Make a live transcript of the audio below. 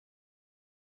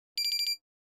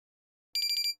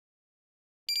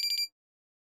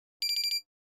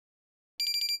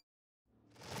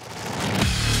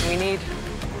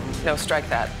No, strike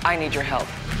that. I need your help.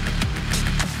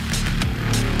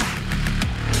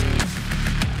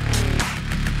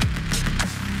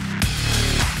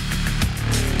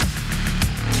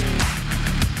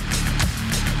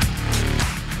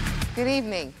 Good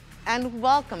evening, and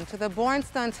welcome to the Bourne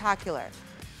Stuntacular,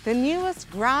 the newest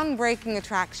groundbreaking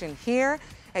attraction here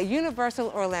at Universal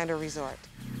Orlando Resort.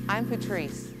 I'm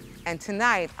Patrice, and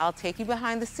tonight I'll take you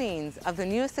behind the scenes of the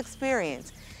newest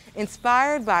experience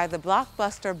inspired by the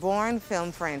blockbuster Bourne film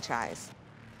franchise.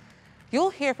 You'll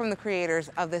hear from the creators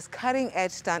of this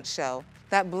cutting-edge stunt show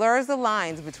that blurs the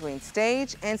lines between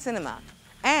stage and cinema,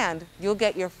 and you'll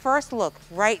get your first look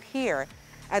right here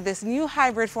at this new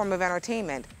hybrid form of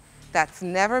entertainment that's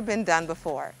never been done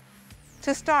before.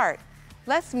 To start,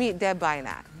 let's meet Deb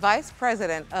Buynak, Vice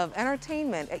President of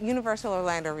Entertainment at Universal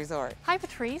Orlando Resort. Hi,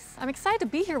 Patrice. I'm excited to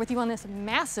be here with you on this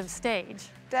massive stage.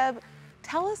 Deb,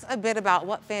 tell us a bit about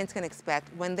what fans can expect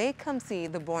when they come see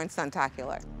the Bourne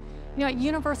Stuntacular. You know, at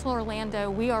Universal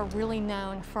Orlando, we are really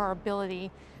known for our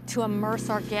ability to immerse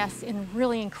our guests in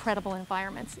really incredible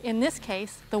environments. In this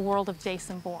case, the world of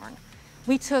Jason Bourne.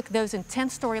 We took those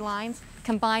intense storylines,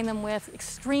 combined them with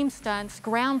extreme stunts,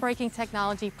 groundbreaking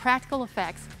technology, practical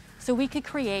effects, so we could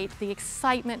create the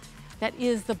excitement that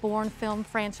is the Bourne film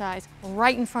franchise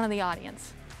right in front of the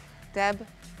audience. Deb,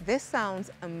 this sounds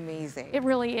amazing. It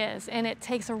really is, and it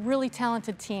takes a really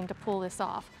talented team to pull this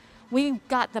off. We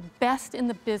got the best in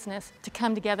the business to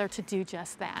come together to do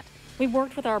just that. We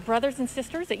worked with our brothers and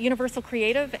sisters at Universal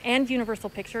Creative and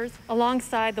Universal Pictures,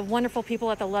 alongside the wonderful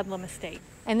people at the Ludlam Estate,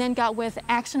 and then got with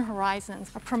Action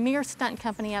Horizons, a premier stunt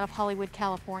company out of Hollywood,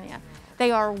 California.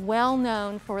 They are well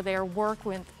known for their work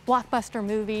with blockbuster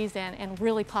movies and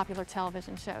really popular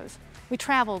television shows. We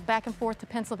traveled back and forth to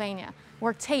Pennsylvania,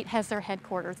 where Tate has their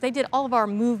headquarters. They did all of our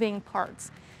moving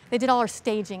parts. They did all our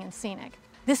staging and scenic.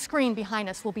 This screen behind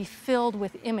us will be filled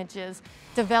with images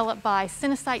developed by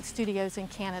Cinesite Studios in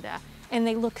Canada, and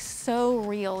they look so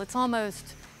real. It's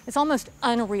almost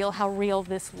unreal how real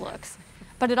this looks.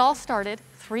 But it all started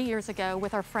 3 years ago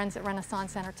with our friends at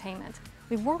Renaissance Entertainment.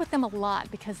 We work with them a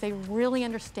lot because they really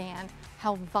understand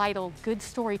how vital good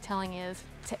storytelling is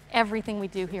to everything we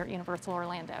do here at Universal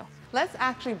Orlando. Let's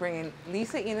actually bring in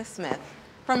Lisa Ina Smith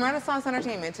from Renaissance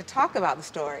Entertainment to talk about the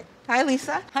story. Hi,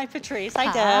 Lisa. Hi, Patrice. Hi,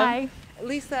 Deb. Hi.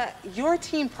 Lisa, your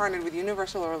team partnered with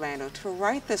Universal Orlando to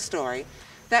write this story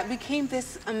that became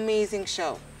this amazing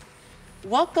show.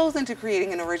 What goes into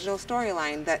creating an original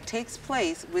storyline that takes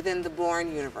place within the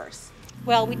Bourne universe?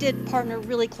 Well, we did partner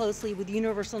really closely with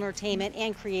Universal Entertainment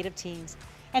and creative teams.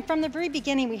 And from the very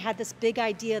beginning, we had this big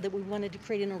idea that we wanted to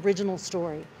create an original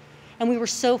story. And we were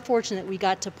so fortunate we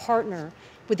got to partner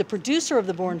with the producer of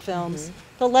the Bourne films,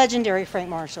 the legendary Frank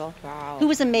Marshall, who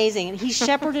was amazing. And he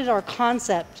shepherded our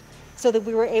concept so that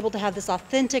we were able to have this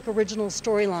authentic original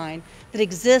storyline that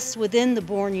exists within the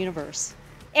Bourne universe.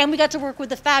 And we got to work with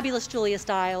the fabulous Julia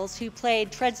Stiles, who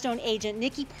played Treadstone agent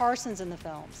Nikki Parsons in the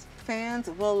films. Fans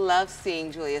will love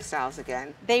seeing Julia Stiles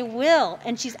again. They will,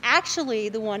 and she's actually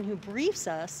the one who briefs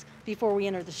us before we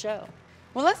enter the show.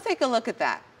 Well, let's take a look at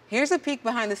that. Here's a peek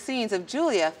behind the scenes of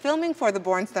Julia filming for the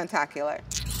Bourne Stuntacular.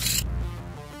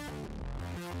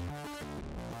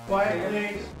 Quiet,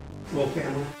 please. Roll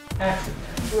camera. Action.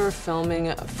 We're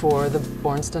filming for the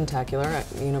Bourne Stuntacular at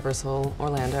Universal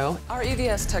Orlando. Our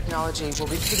EVS technology will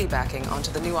be piggybacking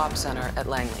onto the new Op Center at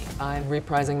Langley. I'm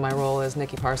reprising my role as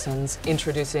Nikki Parsons,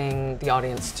 introducing the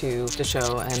audience to the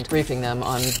show and briefing them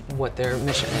on what their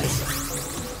mission is.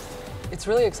 It's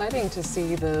really exciting to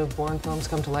see the Bourne films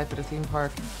come to life at a theme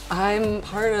park. I'm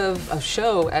part of a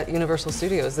show at Universal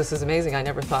Studios. This is amazing. I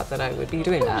never thought that I would be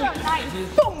doing that.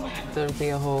 There'll be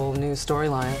a whole new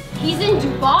storyline. He's in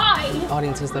Dubai!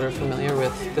 Audiences that are familiar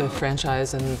with the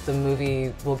franchise and the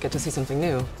movie will get to see something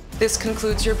new. This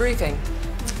concludes your briefing.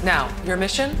 Now, your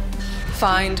mission?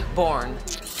 Find Bourne.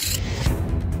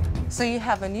 So you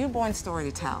have a new Bourne story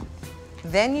to tell.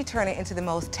 Then you turn it into the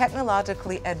most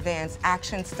technologically advanced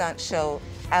action stunt show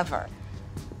ever.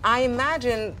 I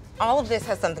imagine all of this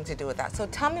has something to do with that. So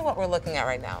tell me what we're looking at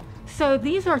right now. So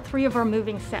these are 3 of our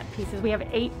moving set pieces. We have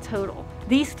 8 total.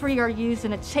 These 3 are used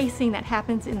in a chase scene that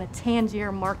happens in the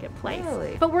Tangier marketplace.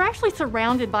 Really? But we're actually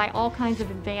surrounded by all kinds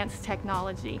of advanced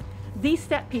technology. These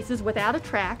set pieces, without a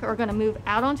track, are going to move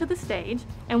out onto the stage,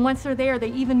 and once they're there,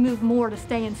 they even move more to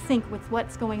stay in sync with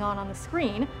what's going on the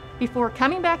screen before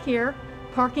coming back here,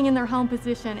 parking in their home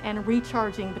position, and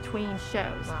recharging between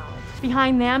shows. Wow.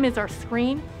 Behind them is our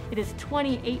screen. It is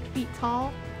 28 feet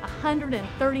tall,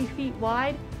 130 feet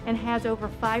wide, and has over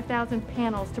 5,000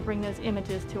 panels to bring those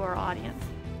images to our audience.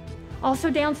 Also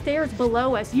downstairs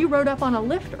below us, you rode up on a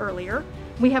lift earlier.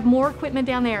 We have more equipment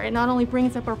down there. It not only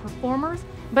brings up our performers,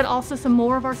 but also some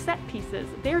more of our set pieces.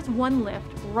 There's one lift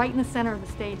right in the center of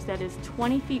the stage that is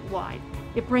 20 feet wide.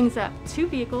 It brings up 2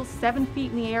 vehicles 7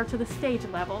 feet in the air to the stage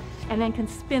level and then can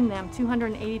spin them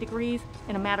 280 degrees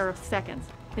in a matter of seconds.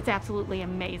 It's absolutely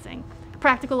amazing.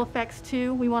 Practical effects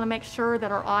too. We want to make sure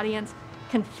that our audience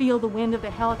can feel the wind of the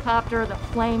helicopter, the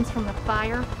flames from the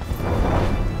fire.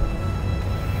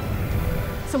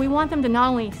 So we want them to not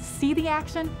only see the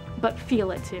action, but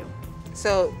feel it too.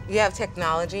 So you have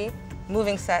technology,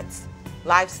 moving sets,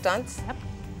 live stunts. Yep.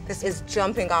 This is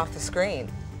jumping off the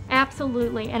screen.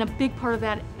 Absolutely, and a big part of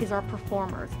that is our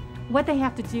performers. What they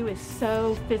have to do is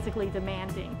so physically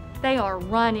demanding. They are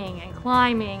running and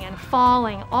climbing and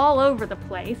falling all over the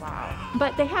place. Wow.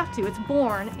 But they have to, it's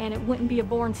Bourne, and it wouldn't be a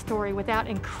Bourne story without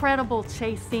incredible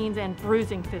chase scenes and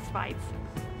bruising fistfights.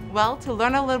 Well, to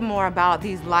learn a little more about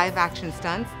these live action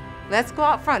stunts, let's go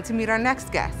out front to meet our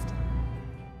next guest.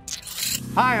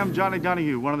 Hi, I'm Johnny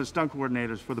Donahue, one of the stunt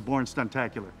coordinators for the Bourne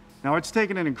Stuntacular. Now, it's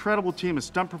taken an incredible team of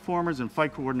stunt performers and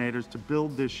fight coordinators to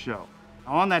build this show.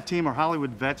 Now, on that team are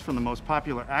Hollywood vets from the most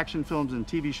popular action films and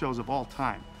TV shows of all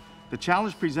time. The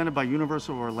challenge presented by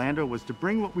Universal Orlando was to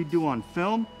bring what we do on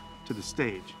film to the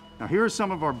stage. Now, here are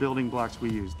some of our building blocks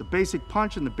we use: the basic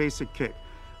punch and the basic kick.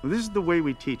 Now, this is the way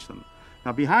we teach them.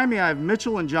 Now, behind me, I have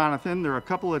Mitchell and Jonathan. They're a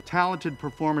couple of talented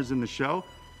performers in the show.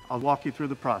 I'll walk you through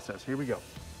the process. Here we go.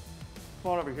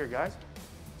 Come on over here, guys.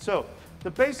 So,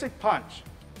 the basic punch.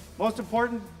 Most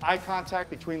important, eye contact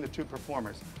between the two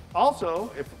performers.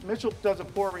 Also, if Mitchell does a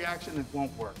poor reaction, it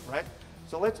won't work, right?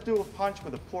 So let's do a punch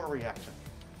with a poor reaction.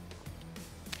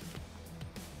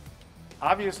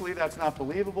 Obviously, that's not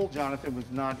believable. Jonathan was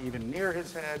not even near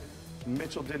his head.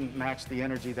 Mitchell didn't match the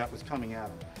energy that was coming at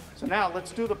him. So now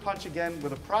let's do the punch again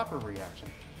with a proper reaction.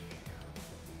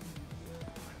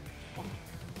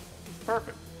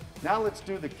 Perfect. Now let's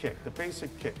do the kick, the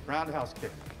basic kick, roundhouse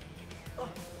kick.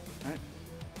 Right?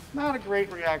 Not a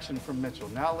great reaction from Mitchell.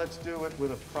 Now let's do it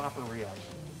with a proper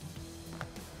reaction.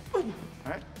 All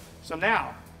right? So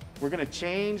now we're going to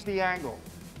change the angle.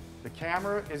 The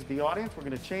camera is the audience. We're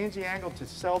going to change the angle to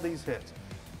sell these hits.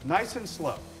 Nice and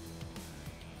slow.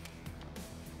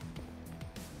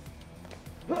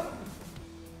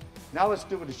 Now let's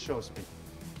do it at show speed.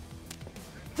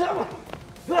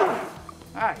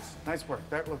 Nice, nice work.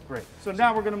 That looked great. So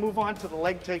now we're going to move on to the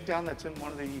leg takedown that's in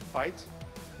one of the fights.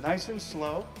 Nice and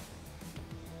slow.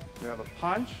 We have a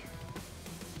punch.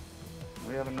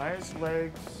 We have a nice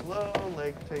leg, slow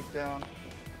leg takedown,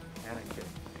 and a kick.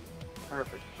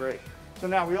 Perfect, great. So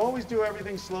now we always do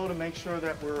everything slow to make sure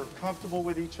that we're comfortable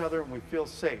with each other and we feel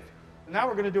safe. And now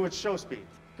we're going to do it show speed.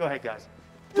 Go ahead, guys.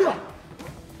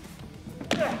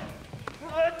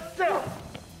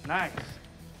 Nice.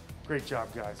 Great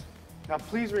job, guys. Now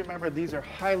please remember, these are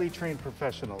highly trained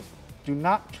professionals. Do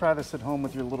not try this at home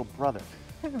with your little brother.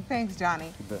 Thanks,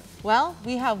 Johnny. Well,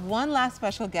 we have one last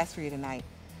special guest for you tonight.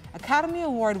 Academy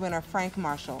Award winner Frank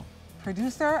Marshall,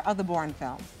 producer of the Bourne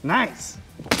films. Nice.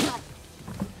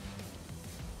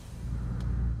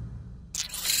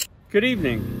 Good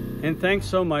evening, and thanks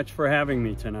so much for having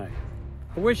me tonight.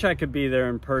 I wish I could be there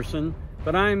in person,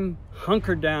 but I'm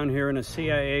hunkered down here in a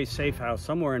CIA safe house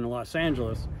somewhere in Los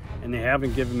Angeles, and they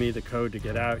haven't given me the code to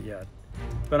get out yet.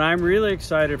 But I'm really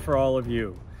excited for all of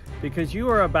you, because you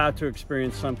are about to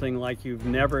experience something like you've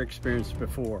never experienced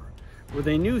before, with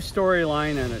a new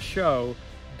storyline and a show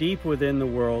deep within the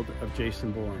world of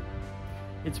Jason Bourne.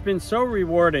 It's been so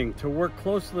rewarding to work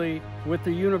closely with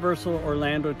the Universal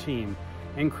Orlando team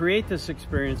and create this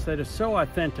experience that is so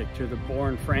authentic to the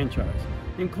Bourne franchise,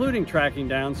 including tracking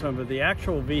down some of the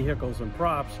actual vehicles and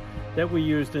props that we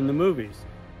used in the movies.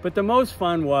 But the most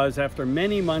fun was, after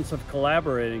many months of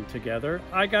collaborating together,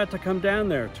 I got to come down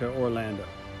there to Orlando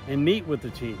and meet with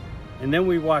the team. And then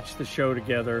we watched the show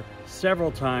together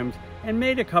several times and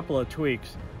made a couple of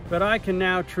tweaks. But I can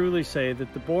now truly say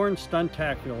that the Bourne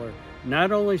Stuntacular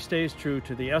not only stays true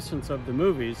to the essence of the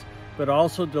movies, but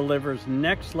also delivers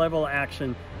next-level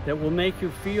action that will make you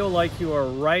feel like you are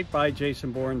right by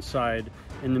Jason Bourne's side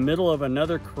in the middle of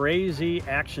another crazy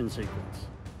action sequence.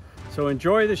 So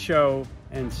enjoy the show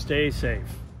and stay safe.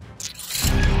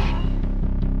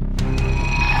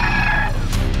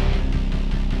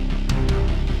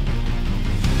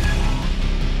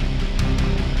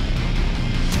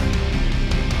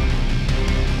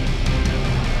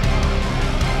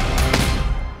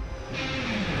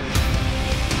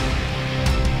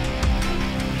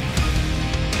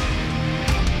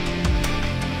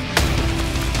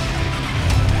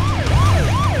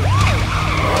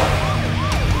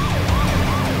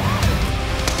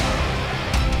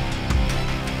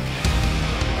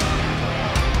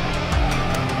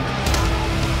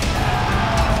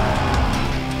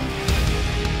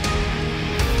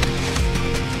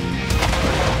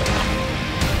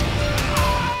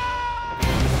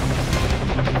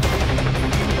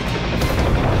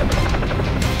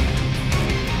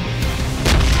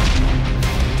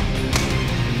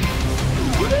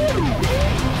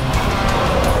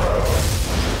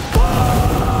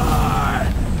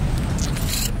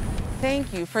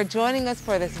 thank you for joining us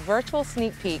for this virtual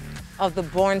sneak peek of the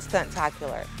Bourne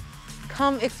Stuntacular.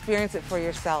 Come experience it for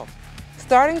yourself.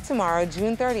 Starting tomorrow,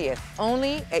 June 30th,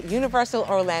 only at Universal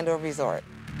Orlando Resort.